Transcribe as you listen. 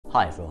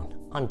Hi everyone,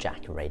 I'm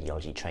Jack, a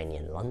radiology trainee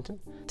in London.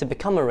 To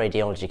become a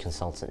radiology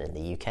consultant in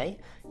the UK,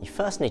 you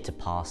first need to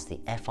pass the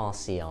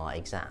FRCR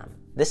exam.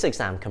 This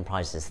exam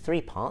comprises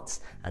 3 parts,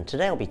 and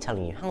today I'll be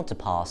telling you how to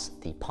pass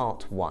the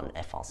Part 1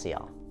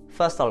 FRCR.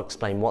 First I'll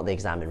explain what the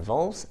exam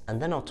involves,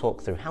 and then I'll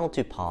talk through how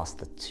to pass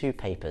the 2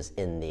 papers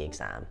in the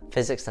exam,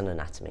 physics and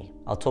anatomy.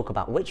 I'll talk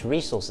about which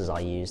resources I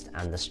used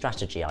and the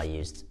strategy I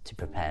used to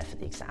prepare for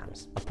the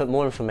exams. I've put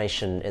more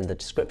information in the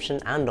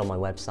description and on my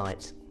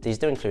website. These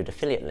do include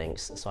affiliate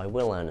links, so I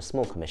will earn a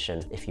small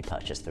commission if you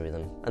purchase through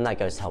them, and that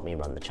goes to help me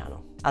run the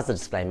channel. As a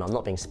disclaimer, I'm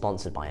not being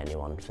sponsored by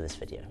anyone for this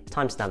video.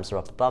 Timestamps are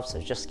up above,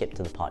 so just skip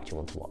to the part you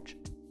want to watch.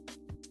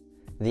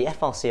 The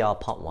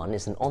FRCR Part 1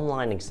 is an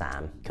online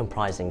exam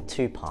comprising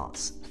 2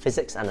 parts,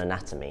 physics and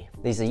anatomy.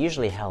 These are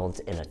usually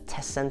held in a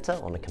test centre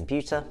on a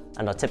computer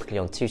and are typically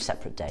on 2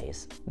 separate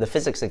days. The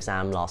physics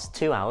exam lasts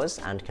 2 hours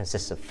and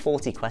consists of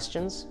 40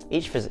 questions.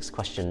 Each physics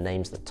question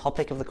names the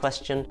topic of the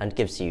question and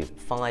gives you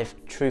 5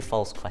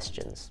 true-false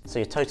questions. So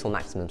your total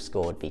maximum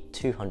score would be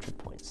 200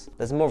 points.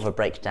 There's more of a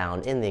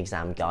breakdown in the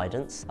exam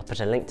guidance. I'll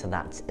put a link to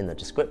that in the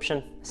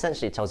description.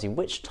 Essentially it tells you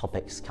which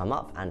topics come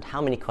up and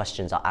how many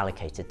questions are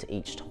allocated to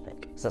each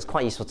topic. So that's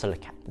quite useful to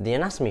look at. The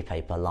anatomy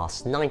paper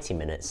lasts 90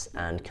 minutes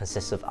and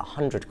consists of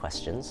 100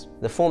 questions.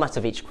 The format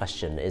of each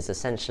question is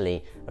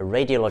essentially a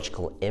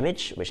radiological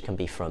image, which can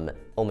be from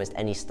almost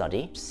any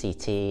study,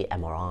 CT,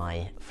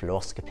 MRI,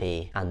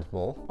 fluoroscopy, and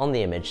more. On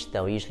the image,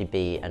 there will usually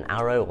be an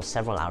arrow or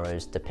several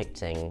arrows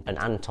depicting an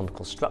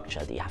anatomical structure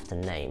that you have to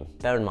name.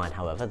 Bear in mind,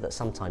 however, that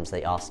sometimes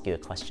they ask you a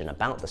question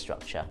about the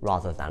structure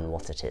rather than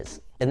what it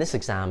is. In this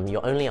exam,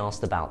 you're only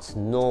asked about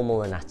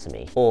normal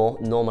anatomy or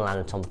normal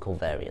anatomical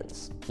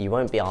variants. You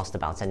won't be asked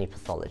about any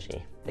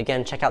pathology.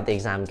 Again, check out the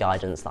exam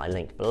guidance that I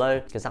link below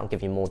because that will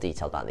give you more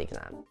detail about the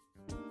exam.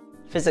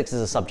 Physics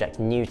is a subject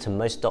new to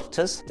most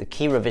doctors. The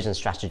key revision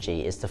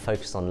strategy is to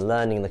focus on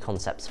learning the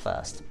concepts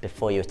first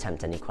before you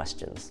attempt any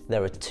questions.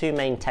 There are 2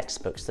 main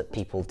textbooks that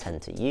people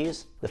tend to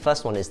use. The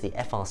first one is the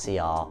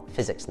FRCR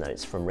Physics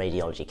Notes from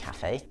Radiology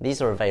Cafe.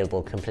 These are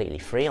available completely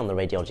free on the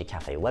Radiology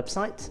Cafe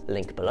website,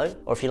 link below,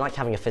 or if you like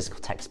having a physical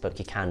textbook,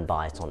 you can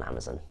buy it on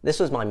Amazon. This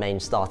was my main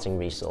starting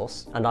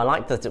resource, and I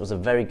liked that it was a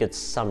very good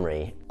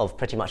summary of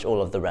pretty much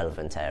all of the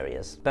relevant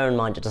areas. Bear in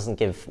mind, it doesn't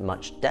give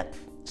much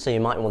depth, so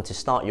you might want to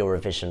start your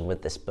revision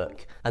with this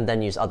book and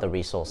then use other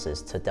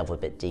resources to delve a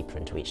bit deeper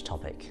into each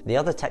topic. The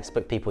other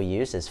textbook people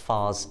use is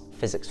FAR's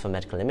Physics for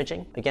Medical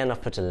Imaging. Again,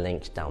 I've put a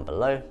link down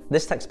below.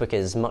 This textbook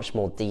is much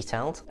more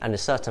detailed and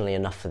is certainly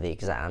enough for the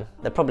exam.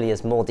 There probably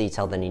is more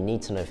detail than you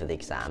need to know for the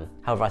exam.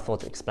 However, I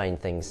thought it explained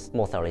things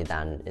more thoroughly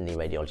than in the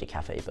Radiology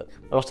Cafe book.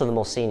 A lot of the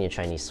more senior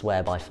trainees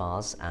swear by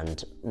FARS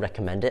and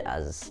recommend it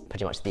as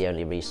pretty much the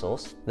only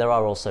resource. There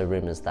are also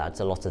rumours that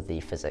a lot of the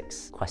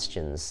physics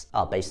questions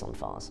are based on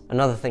FARS.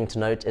 Another thing to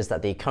note is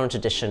that the current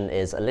edition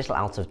is a little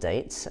out of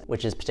date,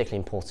 which is particularly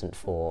important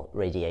for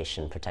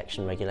radiation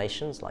protection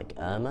regulations like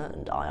IRMA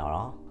and IRR.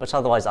 But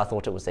otherwise, I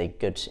thought it was a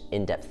good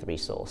in-depth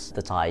resource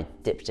that I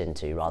dipped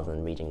into rather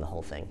than reading the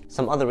whole thing.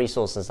 Some other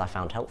resources I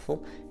found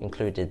helpful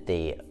included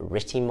the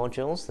RITI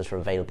modules that are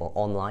available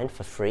online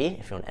for free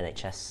if you're an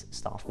NHS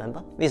staff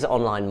member. These are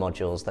online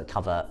modules that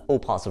cover all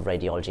parts of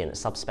radiology and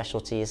its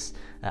subspecialties.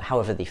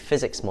 However, the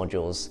physics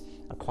modules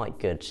are quite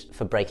good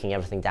for breaking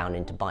everything down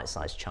into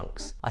bite-sized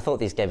chunks. I thought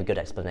these gave a good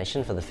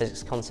explanation for the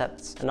physics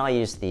concepts, and I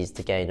used these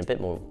to gain a bit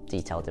more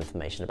detailed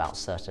information about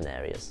certain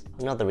areas.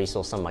 Another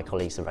resource some of my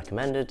colleagues have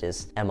recommended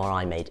is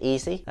MRI Made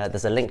Easy.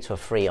 There's a link to a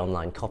free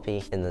online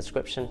copy in the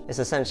description. It's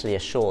essentially a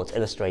short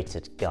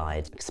illustrated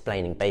guide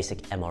explaining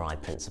basic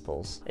MRI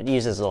principles. It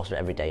uses a lot of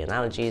everyday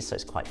analogies, so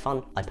it's quite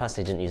fun. I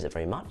personally didn't use it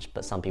very much,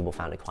 but some people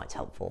found it quite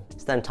helpful.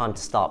 It's then time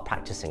to start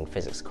practicing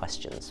physics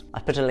questions. I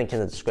put a link in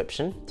the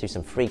description to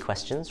some free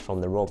questions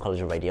from the Royal College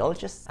of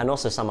Radiologists, and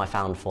also some I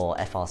found for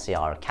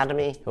FRCR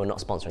Academy, who are not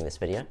sponsoring this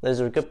video. Those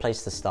are a good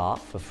place to start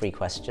for free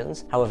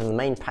questions. However, the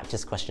main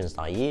practice questions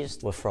that I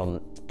used were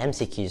from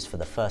MCQs for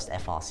the first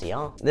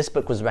FRCR. This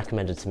book was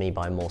recommended to me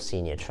by a more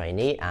senior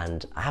trainee,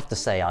 and I have to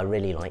say I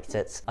really liked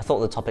it. I thought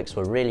the topics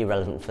were really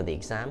relevant for the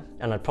exam,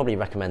 and I'd probably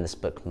recommend this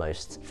book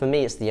most. For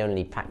me, it's the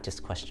only practice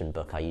question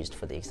book I used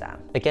for the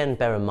exam. Again,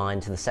 bear in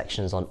mind the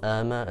sections on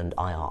IRMA and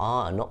IRR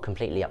are not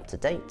completely up to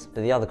date,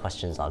 but the other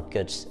questions are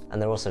good, and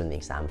they're also in the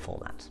exam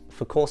format.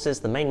 For courses,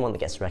 the main one that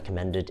gets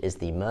recommended is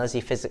the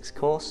Mersey Physics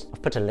course.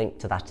 I've put a link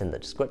to that in the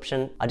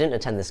description. I didn't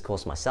attend this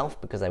course myself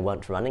because they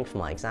weren't running for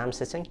my exam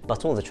sitting,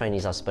 but all the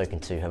trainees I've spoken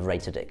to have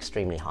rated it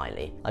extremely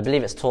highly. I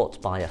believe it's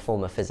taught by a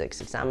former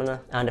physics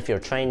examiner, and if you're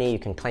a trainee, you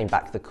can claim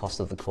back the cost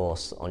of the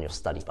course on your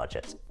study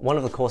budget. One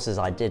of the courses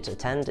I did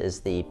attend is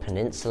the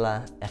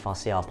Peninsula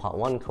FRCR Part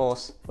 1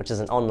 course, which is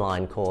an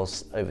online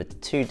course over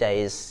 2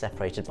 days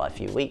separated by a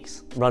few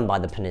weeks, run by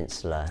the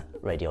Peninsula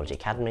Radiology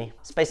Academy.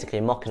 It's basically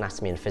a mock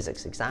anatomy and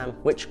physics exam,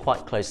 which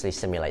quite closely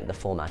simulate the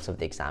format of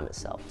the exam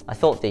itself. I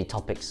thought the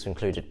topics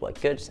included were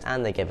good,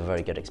 and they gave a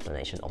very good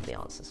explanation of the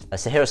answers.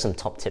 So here are some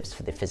top tips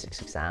for the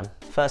physics exam.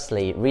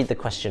 Firstly, read the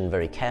question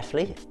very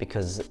carefully,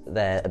 because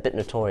they're a bit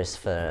notorious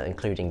for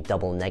including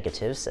double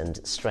negatives and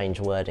strange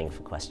wording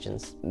for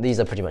questions. These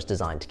are pretty much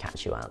designed to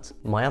catch you out.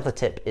 My other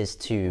tip is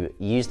to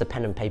use the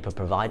pen and paper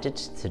provided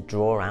to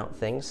draw out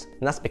things,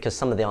 and that's because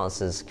some of the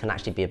answers can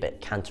actually be a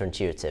bit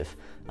counterintuitive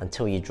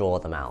until you draw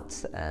them out.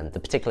 And the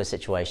particular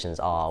situations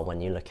are when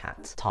you look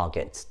at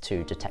target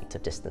to detector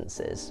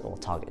distances or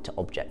target to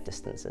object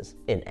distances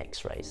in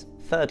X-rays.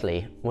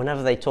 Thirdly,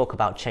 whenever they talk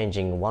about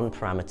changing one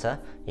parameter,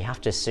 you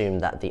have to assume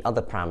that the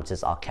other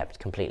parameters are kept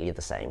completely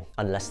the same,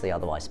 unless they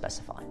otherwise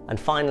specify. And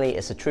finally,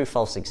 it's a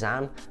true-false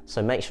exam,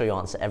 so make sure you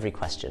answer every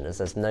question, as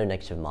there's no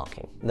negative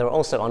marking. There are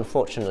also,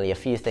 unfortunately, a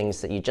few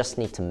things that you just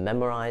need to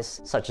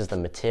memorize, such as the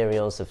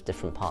materials of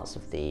different parts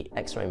of the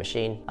X-ray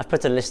machine. I've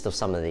put a list of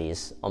some of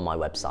these on my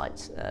website,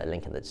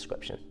 link in the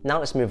description. Now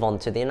let's move on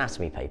to the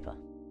anatomy paper.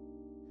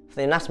 For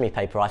the anatomy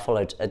paper, I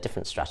followed a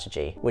different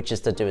strategy, which is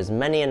to do as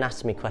many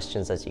anatomy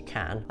questions as you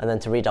can, and then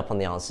to read up on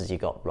the answers you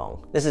got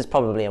wrong. This is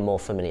probably a more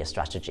familiar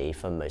strategy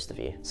for most of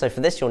you. So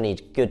for this, you'll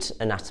need good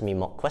anatomy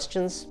mock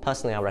questions.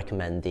 Personally, I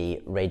recommend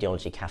the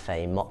Radiology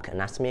Cafe mock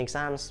anatomy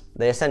exams.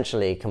 They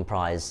essentially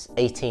comprise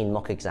 18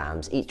 mock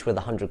exams, each with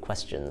 100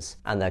 questions,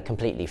 and they're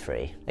completely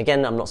free.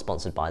 Again, I'm not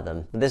sponsored by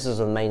them, but this is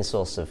the main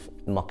source of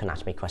mock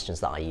anatomy questions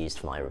that I used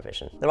for my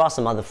revision. There are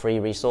some other free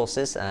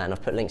resources, and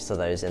I've put links to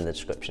those in the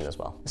description as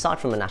well. Aside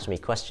from anatomy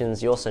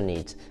questions, you also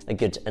need a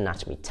good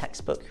anatomy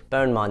textbook.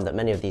 Bear in mind that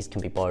many of these can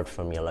be borrowed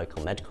from your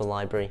local medical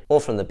library or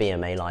from the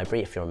BMA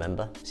library if you're a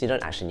member, so you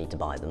don't actually need to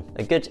buy them.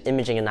 A good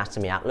imaging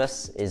anatomy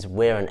atlas is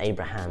Weir and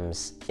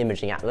Abraham's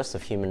Imaging Atlas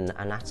of Human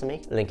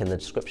Anatomy, link in the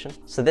description.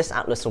 So this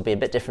atlas will be a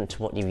bit different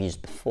to what you've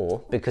used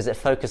before because it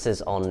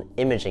focuses on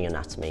imaging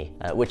anatomy,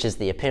 which is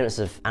the appearance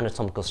of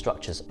anatomical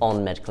structures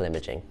on medical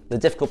imaging. The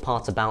difficult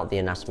part about the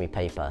anatomy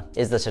paper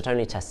is that it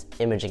only tests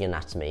imaging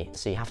anatomy,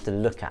 so you have to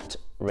look at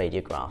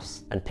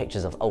radiographs and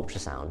pictures of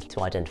ultrasound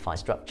to identify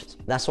structures.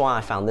 That's why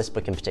I found this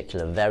book in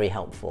particular very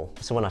helpful.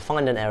 So when I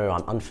find an area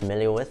I'm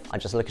unfamiliar with, I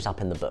just look it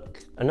up in the book.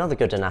 Another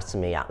good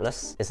anatomy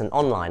atlas is an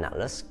online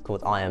atlas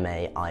called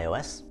IMA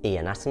iOS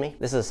eAnatomy.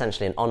 This is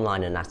essentially an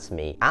online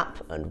anatomy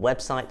app and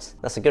website.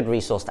 That's a good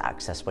resource to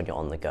access when you're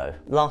on the go.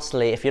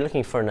 Lastly, if you're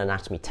looking for an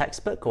anatomy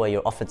textbook where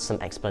you're offered some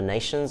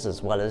explanations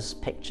as well as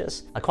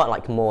pictures, I quite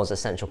like Moore's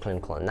Essential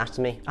Clinical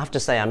Anatomy. I have to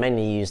say I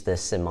mainly use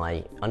this in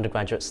my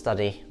undergraduate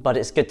study, but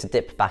it's good to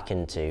dip back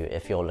into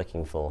if you're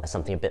looking for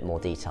something a bit more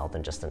detailed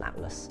than just an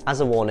atlas.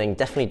 As a warning,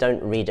 definitely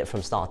don't read it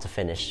from start to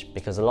finish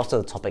because a lot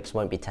of the topics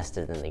won't be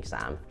tested in the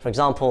exam. For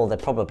example, they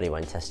probably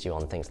won't test you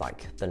on things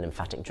like the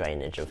lymphatic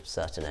drainage of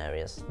certain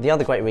areas. The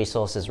other great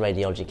resource is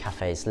Radiology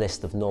Cafe's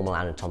list of normal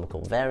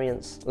anatomical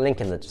variants, link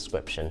in the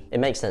description. It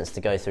makes sense to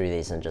go through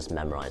these and just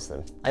memorize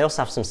them. I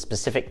also have some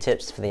specific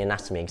tips for the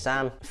anatomy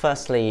exam.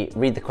 Firstly,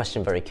 read the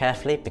question very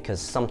carefully because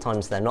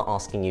sometimes they're not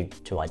asking you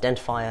to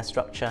identify a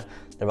structure,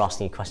 they're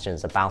asking you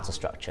questions about a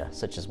structure,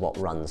 such as what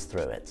runs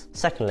through it.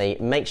 Secondly,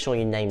 make sure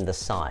you name the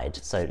side,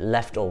 so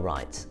left or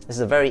right. This is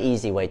a very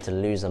easy way to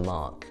lose a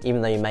mark,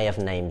 even though you may have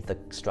named the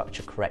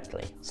structure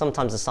correctly.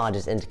 Sometimes the side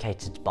is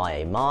indicated by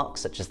a mark,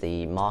 such as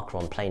the marker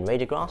on plain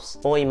radiographs,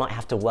 or you might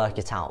have to work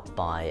it out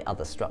by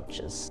other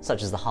structures,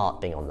 such as the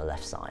heart being on the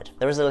left side.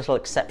 There is a little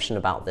exception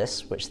about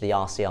this, which the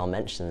RCR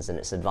mentions in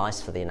its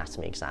advice for the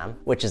anatomy exam,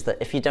 which is that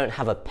if you don't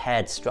have a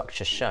paired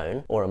structure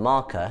shown, or a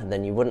marker,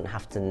 then you wouldn't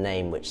have to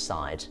name which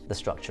side the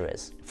structure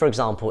is. For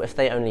example, if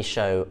they only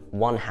show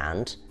one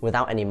hand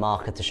without any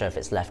marker to show if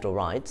it's left or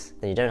right,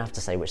 then you don't have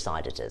to say which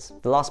side it is.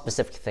 The last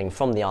specific thing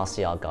from the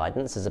RCR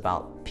guidance is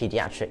about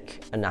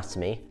pediatric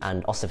anatomy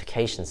and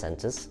ossification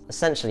centers.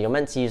 Essentially, you're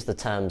meant to use the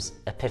terms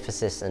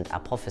epiphysis and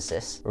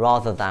apophysis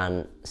rather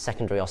than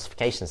secondary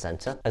ossification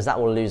center, as that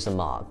will lose a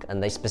mark,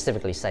 and they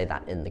specifically say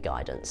that in the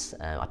guidance.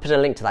 I put a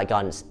link to that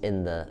guidance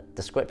in the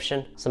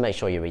description, so make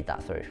sure you read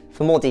that through.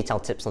 For more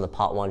detailed tips on the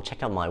part 1,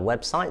 check out my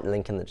website,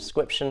 link in the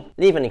description.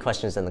 Leave any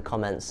questions in the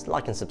comments,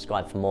 like and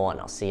subscribe for more,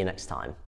 and I'll see you next time.